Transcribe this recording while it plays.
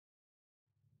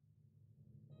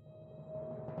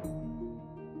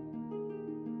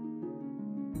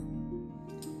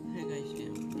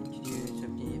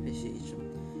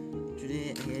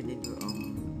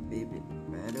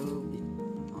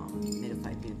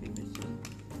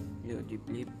0G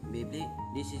Beyblade.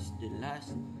 This is the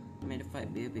last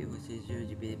modified Beyblade versus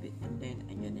 0G Beyblade, and then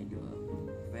I'm gonna do a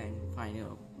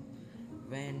final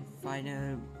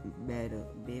battle,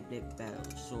 Beyblade battle.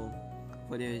 So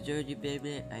for the 0G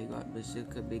Beyblade, I got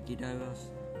Berserker Beginners.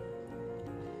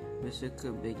 I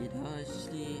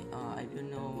don't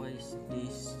know what is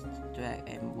this track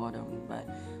and bottom, but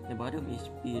the bottom is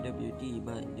PWD,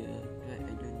 but the track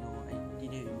I don't know, I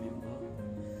didn't remember.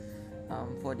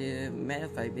 For the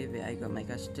modified Beyblade, I got my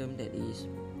custom, that is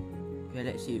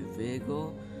Galaxy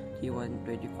Virgo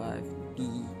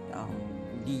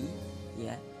T125D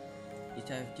yeah. This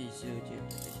have this my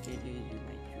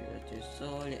creator. So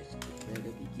let's get ready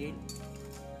to begin.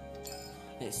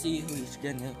 Let's see who is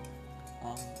gonna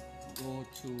go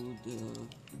to the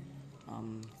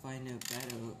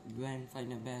grand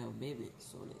final battle Beyblade.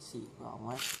 So let's see, round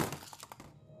 1.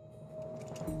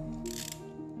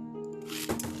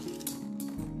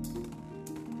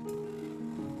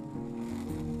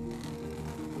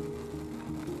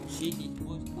 She did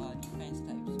both defense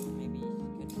types, so maybe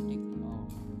it's gonna take a long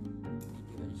time.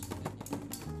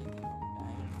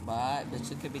 But the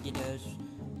Berserker Beginners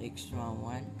takes round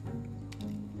 1,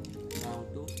 round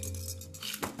 2.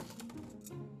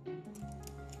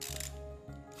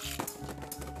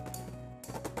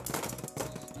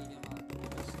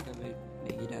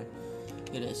 Beginner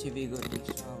Galaxy Virgo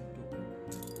takes round 2, round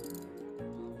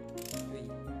 3.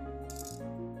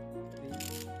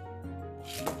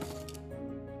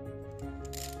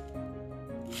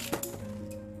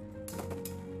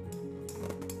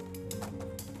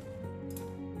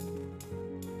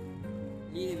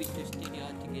 Leave it to stick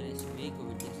out to Galaxy Virgo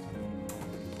with this.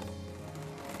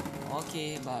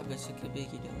 Okay, but Berserker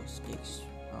Beginners takes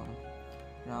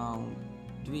round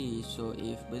 3. So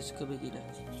if Berserker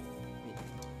Beginners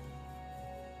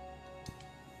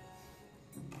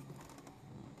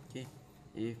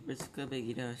if Berserker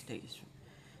Beginners takes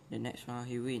the next round,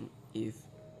 he win. If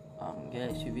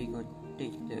Galaxy Virgo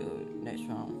takes the next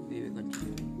round, we will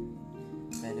continue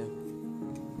battle.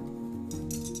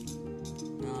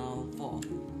 Round 4.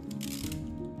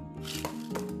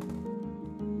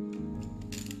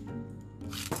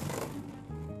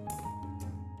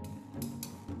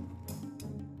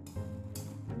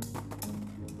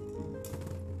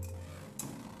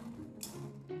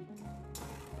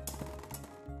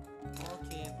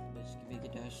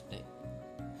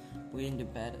 Win the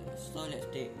battle. So let's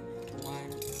take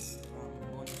one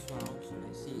bonus round. So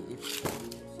let's see if people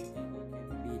can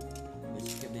beat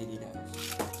Berserker Beginners.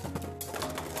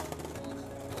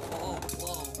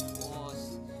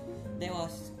 That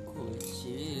was cool. She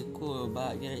really cool,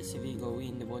 but Galaxy Virgo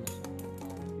win the bonus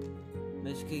round.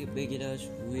 Berserker Beginners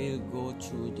will go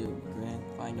to the grand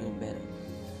final battle.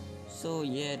 So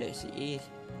yeah, that's it.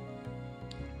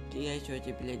 Okay guys, try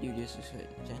to play the video, subscribe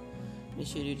to the channel. Make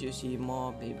sure to see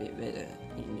more Beyblade battle.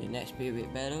 In the next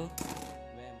Beyblade battle,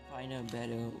 when final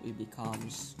battle it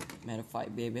becomes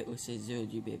modified Beyblade versus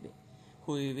 0G Beyblade.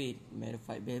 Who will win,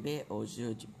 modified Beyblade or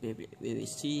 0G Beyblade? We will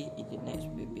see in the next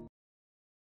Beyblade.